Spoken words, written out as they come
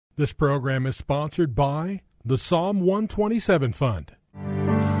This program is sponsored by the Psalm 127 Fund.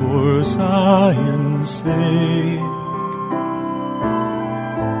 For Zion's sake,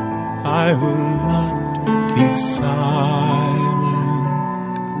 I will not keep silent.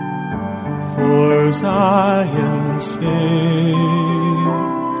 For Zion's sake,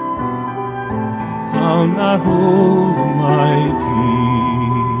 I'll not hold my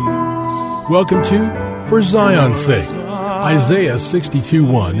peace. Welcome to For Zion's Sake. Isaiah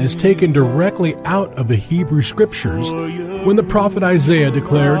 62:1 is taken directly out of the Hebrew Scriptures when the prophet Isaiah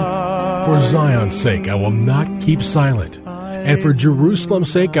declared, "For Zion's sake I will not keep silent, and for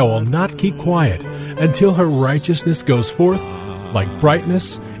Jerusalem's sake I will not keep quiet, until her righteousness goes forth like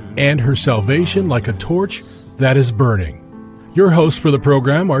brightness, and her salvation like a torch that is burning." Your hosts for the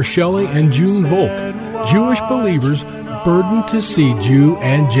program are Shelley and June Volk, Jewish believers burdened to see Jew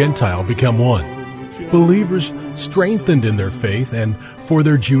and Gentile become one. Believers strengthened in their faith, and for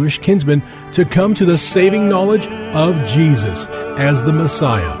their Jewish kinsmen to come to the saving knowledge of Jesus as the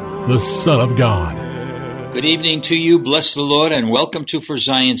Messiah, the Son of God. Good evening to you. Bless the Lord, and welcome to For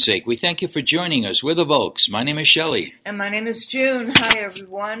Zion's Sake. We thank you for joining us. We're the Volks. My name is Shelley. And my name is June. Hi,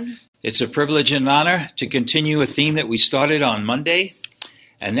 everyone. It's a privilege and honor to continue a theme that we started on Monday,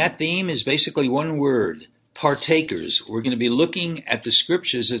 and that theme is basically one word: partakers. We're going to be looking at the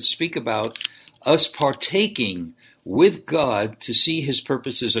scriptures that speak about us partaking with God to see His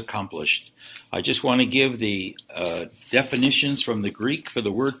purposes accomplished. I just want to give the definitions from the Greek for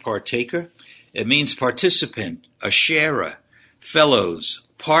the word partaker. It means participant, a sharer, fellows,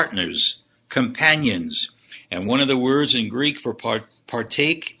 partners, companions. And one of the words in Greek for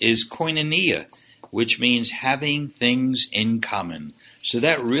partake is koinonia, which means having things in common. So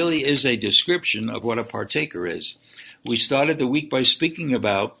that really is a description of what a partaker is. We started the week by speaking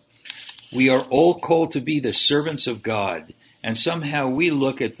about we are all called to be the servants of God, and somehow we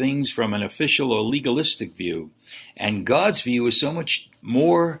look at things from an official or legalistic view, and God's view is so much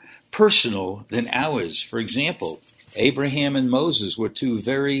more personal than ours. For example, Abraham and Moses were two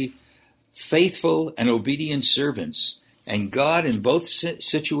very faithful and obedient servants, and God in both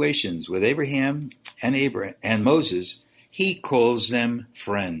situations, with Abraham and Moses, He calls them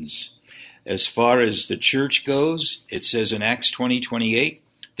friends. As far as the church goes, it says in Acts 20:28,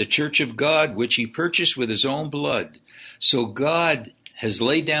 the church of God, which He purchased with His own blood. So God has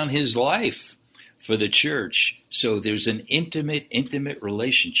laid down His life for the church. So there's an intimate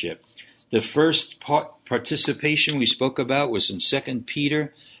relationship. The first participation we spoke about was in 2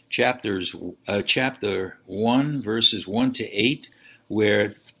 Peter chapter 1, verses 1 to 8,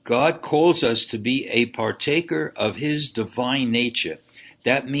 where God calls us to be a partaker of His divine nature.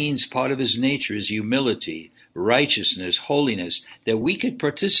 That means part of His nature is humility, righteousness, holiness, that we could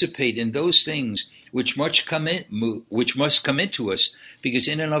participate in those things which must come into us, because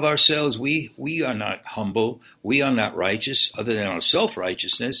in and of ourselves we are not humble, we are not righteous, other than our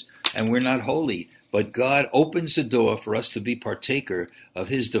self-righteousness, and we're not holy. But God opens the door for us to be partaker of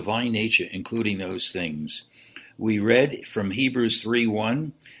His divine nature, including those things. We read from Hebrews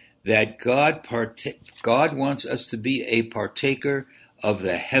 3:1 that God wants us to be a partaker of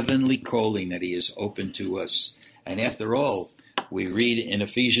the heavenly calling that He has opened to us. And after all, we read in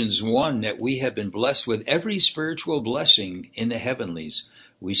Ephesians 1 that we have been blessed with every spiritual blessing in the heavenlies.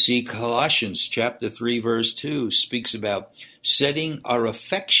 We see Colossians chapter 3 verse 2 speaks about setting our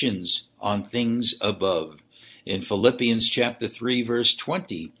affections on things above. In Philippians chapter 3 verse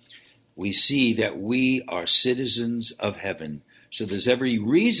 20, we see that we are citizens of heaven. So there's every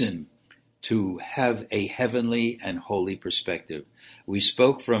reason to have a heavenly and holy perspective. We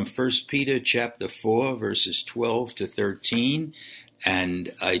spoke from 1 Peter chapter 4, verses 12 to 13,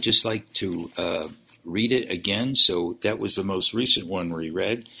 and I just like to read it again. So that was the most recent one we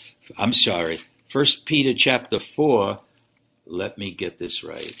read. I'm sorry, 1 Peter chapter 4, let me get this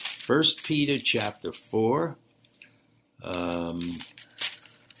right. 1 Peter chapter 4,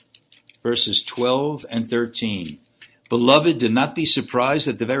 verses 12 and 13. Beloved, do not be surprised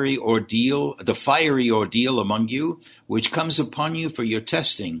at the fiery ordeal among you, which comes upon you for your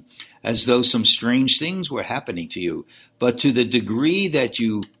testing, as though some strange things were happening to you. But to the degree that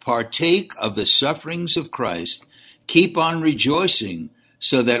you partake of the sufferings of Christ, keep on rejoicing,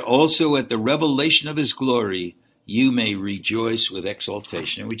 so that also at the revelation of His glory, you may rejoice with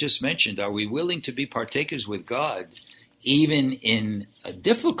exultation. And we just mentioned, are we willing to be partakers with God, even in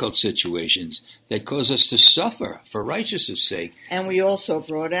difficult situations that cause us to suffer for righteousness' sake? And we also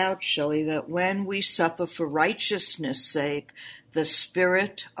brought out, Shelley, that when we suffer for righteousness' sake, the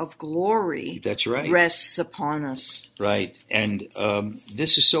Spirit of glory That's right. rests upon us. Right. And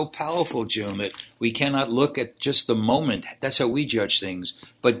this is so powerful, June, that we cannot look at just the moment. That's how we judge things.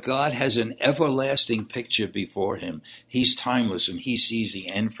 But God has an everlasting picture before him. He's timeless, and he sees the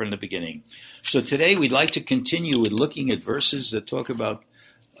end from the beginning. So today we'd like to continue with looking at verses that talk about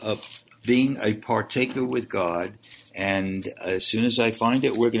being a partaker with God. And as soon as I find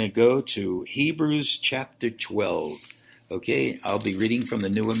it, we're going to go to Hebrews chapter 12. Okay, I'll be reading from the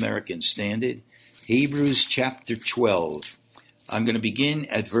New American Standard. Hebrews chapter 12. I'm going to begin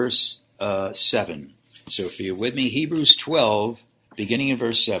at verse 7. So if you're with me, Hebrews 12, beginning in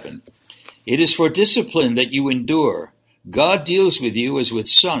verse 7. It is for discipline that you endure. God deals with you as with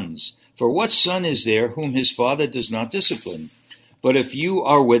sons. For what son is there whom his father does not discipline? But if you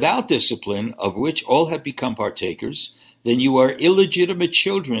are without discipline, of which all have become partakers, then you are illegitimate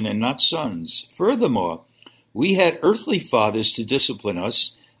children and not sons. Furthermore, we had earthly fathers to discipline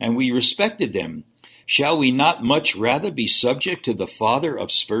us, and we respected them. Shall we not much rather be subject to the Father of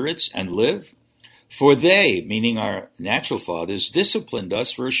spirits and live? For they, meaning our natural fathers, disciplined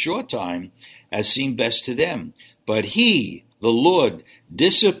us for a short time, as seemed best to them. But he, the Lord,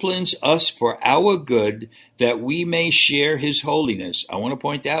 disciplines us for our good, that we may share his holiness. I want to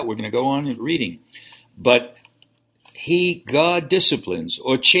point out, we're going to go on reading. But God disciplines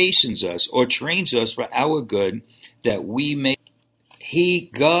or chastens us or trains us for our good, that we may.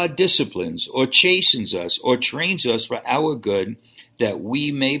 God disciplines or chastens us or trains us for our good, that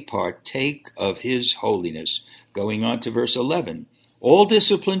we may partake of his holiness. Going on to verse 11. All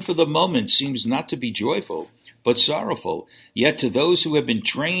discipline for the moment seems not to be joyful, but sorrowful. Yet to those who have been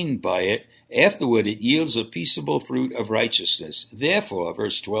trained by it, afterward it yields a peaceable fruit of righteousness. Therefore,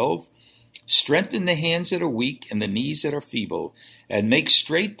 verse 12, strengthen the hands that are weak and the knees that are feeble, and make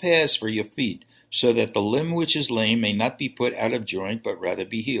straight paths for your feet, so that the limb which is lame may not be put out of joint, but rather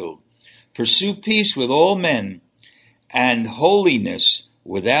be healed. Pursue peace with all men, and holiness,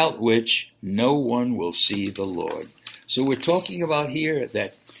 without which no one will see the Lord. So we're talking about here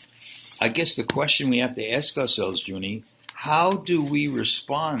that, I guess the question we have to ask ourselves, Junie, how do we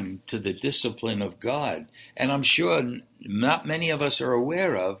respond to the discipline of God? And I'm sure not many of us are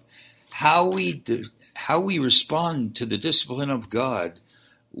aware of how we respond to the discipline of God,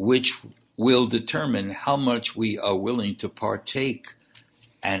 which will determine how much we are willing to partake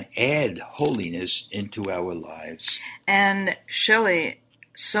and add holiness into our lives. And Shelley,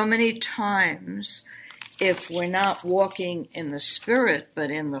 so many times, if we're not walking in the Spirit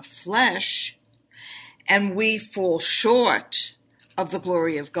but in the flesh, and we fall short of the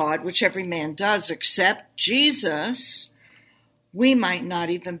glory of God, which every man does except Jesus, we might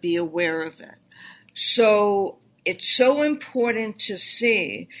not even be aware of it. So it's so important to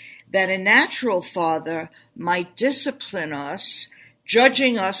see that a natural father might discipline us,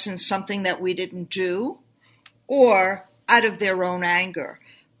 judging us in something that we didn't do, or out of their own anger.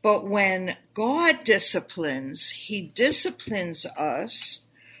 But when God disciplines, he disciplines us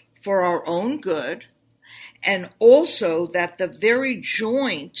for our own good, and also that the very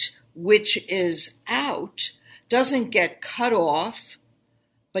joint which is out doesn't get cut off,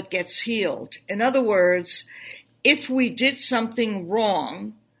 but gets healed. In other words, if we did something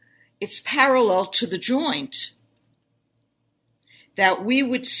wrong, it's parallel to the joint that we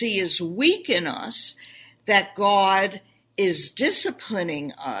would see as weak in us, that God is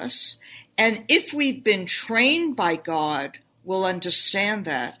disciplining us. And if we've been trained by God, we'll understand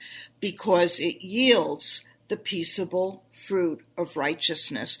that, because it yields the peaceable fruit of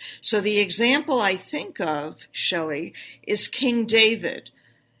righteousness. So the example I think of, Shelley, is King David.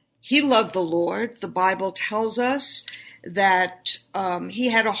 He loved the Lord. The Bible tells us that he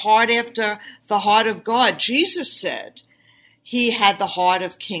had a heart after the heart of God. Jesus said he had the heart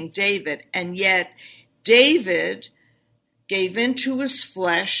of King David, and yet David gave into his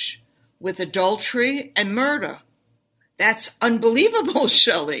flesh with adultery and murder. That's unbelievable,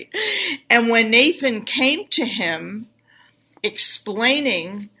 Shelley. And when Nathan came to him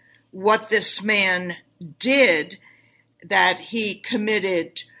explaining what this man did, that he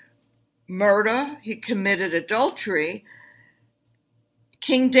committed murder, he committed adultery,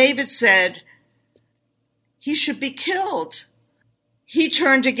 King David said he should be killed. He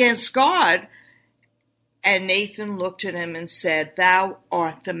turned against God, and Nathan looked at him and said, "Thou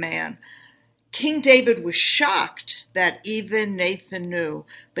art the man." King David was shocked that even Nathan knew,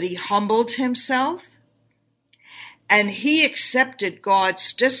 but he humbled himself and he accepted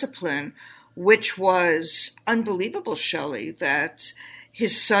God's discipline, which was unbelievable, Shelley, that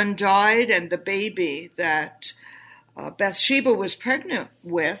his son died and the baby that Bathsheba was pregnant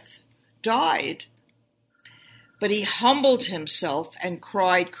with died. but he humbled himself and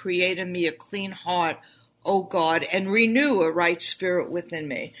cried, "Create in me a clean heart, O God, and renew a right spirit within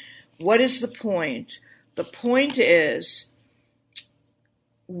me." What is the point? The point is,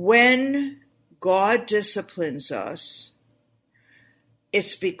 when God disciplines us,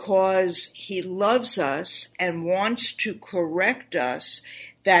 it's because he loves us and wants to correct us,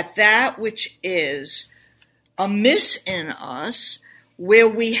 that which is amiss in us, where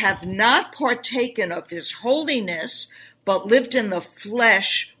we have not partaken of his holiness, but lived in the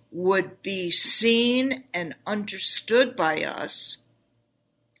flesh, would be seen and understood by us.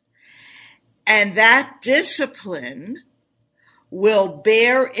 And that discipline will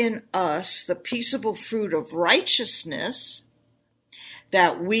bear in us the peaceable fruit of righteousness,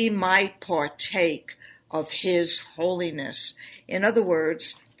 that we might partake of his holiness. In other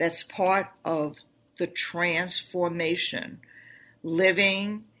words, that's part of the transformation,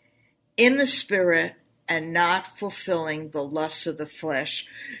 living in the Spirit and not fulfilling the lusts of the flesh.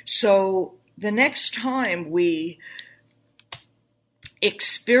 So the next time we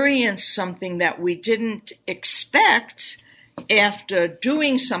experience something that we didn't expect after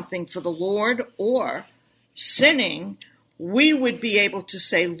doing something for the Lord or sinning, we would be able to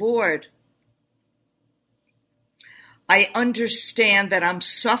say, "Lord, I understand that I'm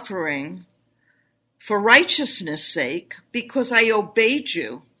suffering for righteousness' sake because I obeyed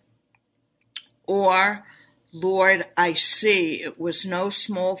you." Or, "Lord, I see it was no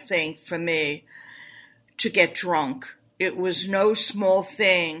small thing for me to get drunk. It was no small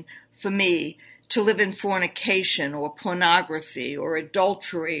thing for me to live in fornication or pornography or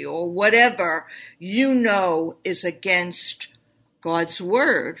adultery or whatever you know is against God's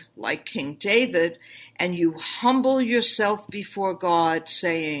word," like King David, and you humble yourself before God,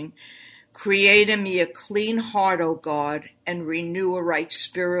 saying, "Create in me a clean heart, O God, and renew a right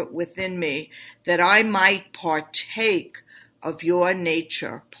spirit within me, that I might partake of your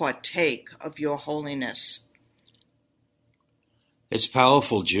nature, partake of your holiness." It's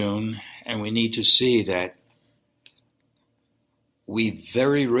powerful, June, and we need to see that we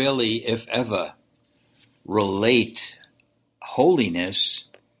very rarely, if ever, relate holiness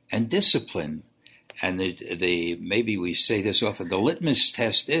and discipline. And maybe we say this often, the litmus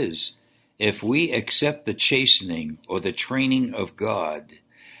test is, if we accept the chastening or the training of God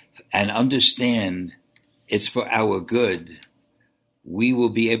and understand it's for our good, we will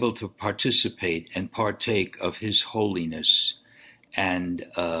be able to participate and partake of his holiness. And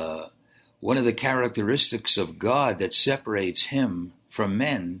one of the characteristics of God that separates him from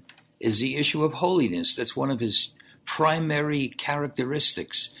men is the issue of holiness. That's one of his primary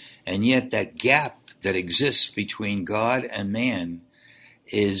characteristics. And yet that gap that exists between God and man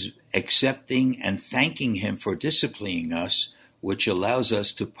is accepting and thanking him for disciplining us, which allows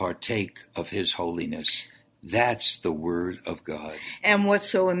us to partake of his holiness. That's the word of God. And what's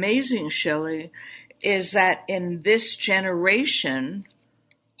so amazing, Shelley, is that in this generation,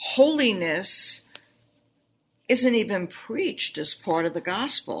 holiness isn't even preached as part of the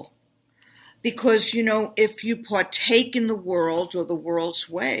gospel. Because, if you partake in the world or the world's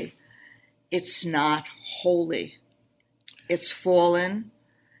way, it's not holy. It's fallen,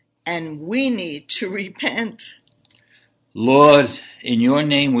 and we need to repent. Lord, in your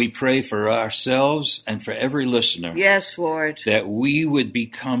name we pray for ourselves and for every listener. Yes, Lord. That we would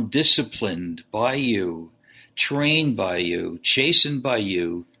become disciplined by you, trained by you, chastened by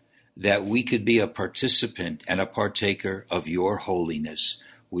you, that we could be a participant and a partaker of your holiness.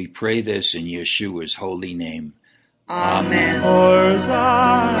 We pray this in Yeshua's holy name. Amen. For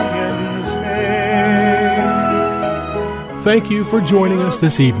Zion's sake. Thank you for joining us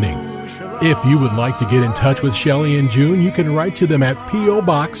this evening. If you would like to get in touch with Shelley and June, you can write to them at P.O.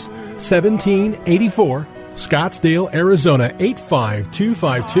 Box 1784, Scottsdale, Arizona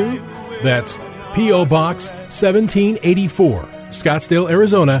 85252. That's P.O. Box 1784, Scottsdale,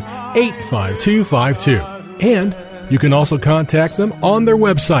 Arizona 85252. And you can also contact them on their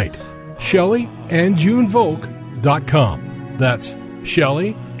website, ShelleyandJuneVolk.com. That's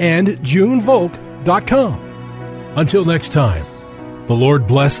ShelleyandJuneVolk.com. Until next time, the Lord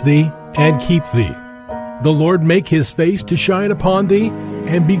bless thee and keep thee. The Lord make his face to shine upon thee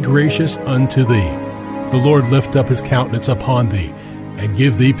and be gracious unto thee. The Lord lift up his countenance upon thee and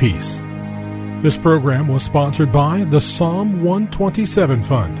give thee peace. This program was sponsored by the Psalm 127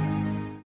 Fund.